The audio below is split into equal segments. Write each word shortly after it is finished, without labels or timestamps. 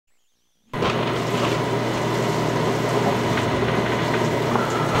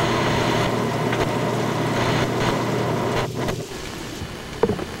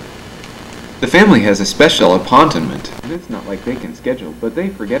family has a special appointment, and it's not like they can schedule, but they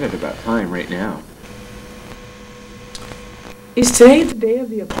forget it about time right now. Is today the day of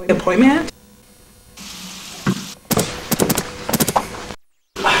the appointment?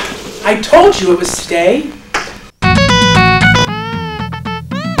 I told you it was today.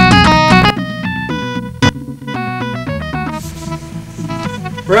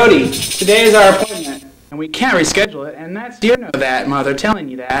 Rhodie, today is our appointment, and we can't reschedule it, and that's you know that, Mother telling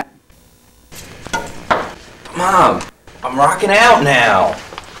you that. Mom, I'm rocking out now.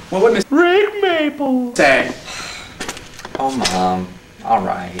 Well, what Miss Rick Maple say? Oh, Mom, all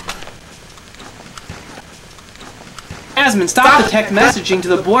right. Jasmine, stop the text messaging to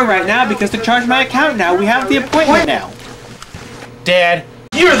the boy right now because to charge my account now. We have the appointment now. Dad,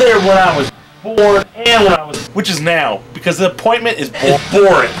 you were there when I was born and when I was, which is now, because the appointment is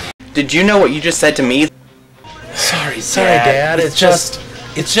boring. Did you know what you just said to me? Sorry, Dad. It's just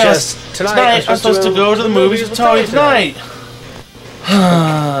tonight I'm supposed to go to the movies with Tony tonight.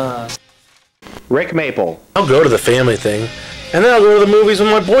 Rick Maple. I'll go to the family thing, and then I'll go to the movies with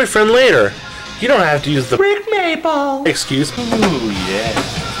my boyfriend later. You don't have to use the Rick Maple excuse. Ooh, yeah.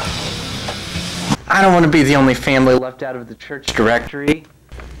 I don't want to be the only family left out of the church directory.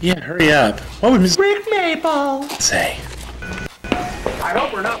 Yeah, hurry up. What would Miss Rick Maple say? I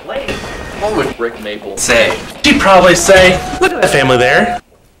hope we're not late. What would Rick Maple say? She'd probably say, look at that family there.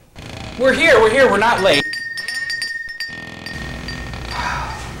 We're here, we're not late.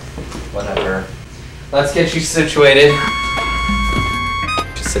 Whatever. Let's get you situated.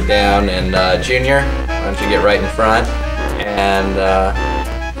 Just sit down and Junior, why don't you get right in front? And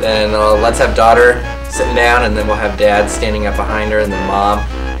then let's have daughter sitting down, and then we'll have Dad standing up behind her, and then Mom,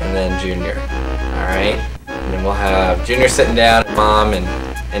 and then Junior. Alright? And then we'll have Junior sitting down, Mom,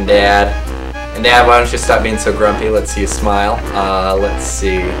 and Dad. And Dad, why don't you stop being so grumpy? Let's see you smile. Let's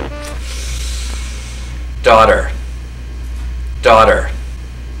see. Daughter.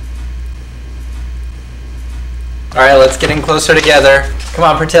 Alright, let's get in closer together. Come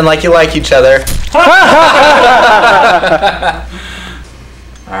on, pretend like you like each other.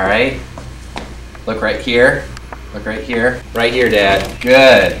 Alright. Look right here. Look right here. Right here, Dad.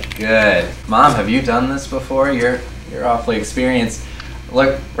 Good. Mom, have you done this before? You're awfully experienced.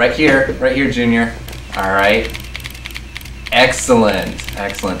 Look right here, Junior. Alright. Excellent.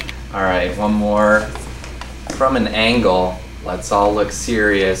 Alright, one more. From an angle, let's all look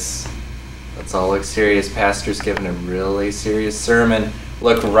serious. Pastor's giving a really serious sermon.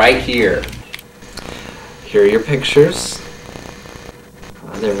 Look right here. Here are your pictures.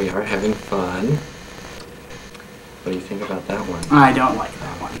 There we are, having fun. What do you think about that one? I don't like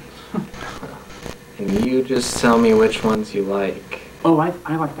that one. And you just tell me which ones you like. Oh, I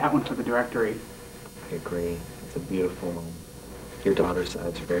like that one for the directory. I agree. It's a beautiful one. Your daughter's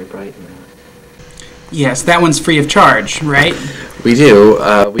eyes are very bright in that. Yes, that one's free of charge, right? We do.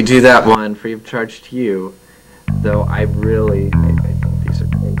 We do that one free of charge to you. Though I think these are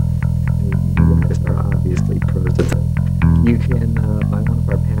great. And you guys are obviously pros at them. You can buy one of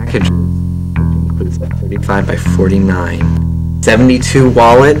our packages, which includes that 35 by 49, 72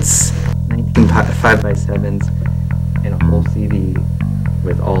 wallets, 19 5x7s, and a whole CD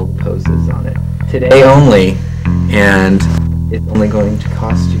with all the poses on it. Today only, and it's only going to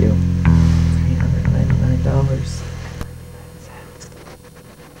cost you $399.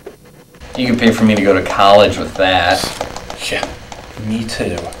 You can pay for me to go to college with that. Yeah, me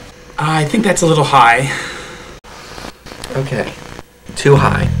too. I think that's a little high. Okay, too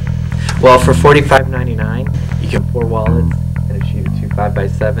high. Well, for $45.99, you get 4 wallets and a sheet of 2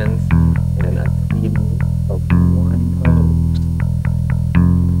 5x7s and a CD of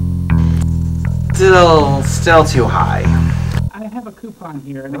 1 pose. Still too high. I have a coupon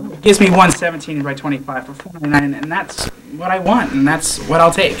here, and it gives me 117 by 25 for $4.99, and that's what I want, and that's what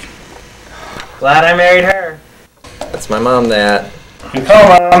I'll take. Glad I married her. That's my mom, that. Good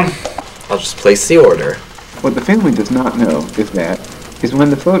call, Mom. I'll just place the order. What the family does not know is when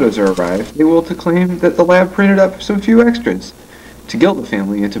the photos are arrived, they will to claim that the lab printed up some few extras to guilt the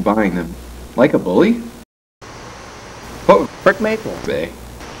family into buying them. Like a bully? Rick Maple. They.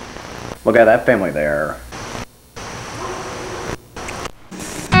 Look at that family there.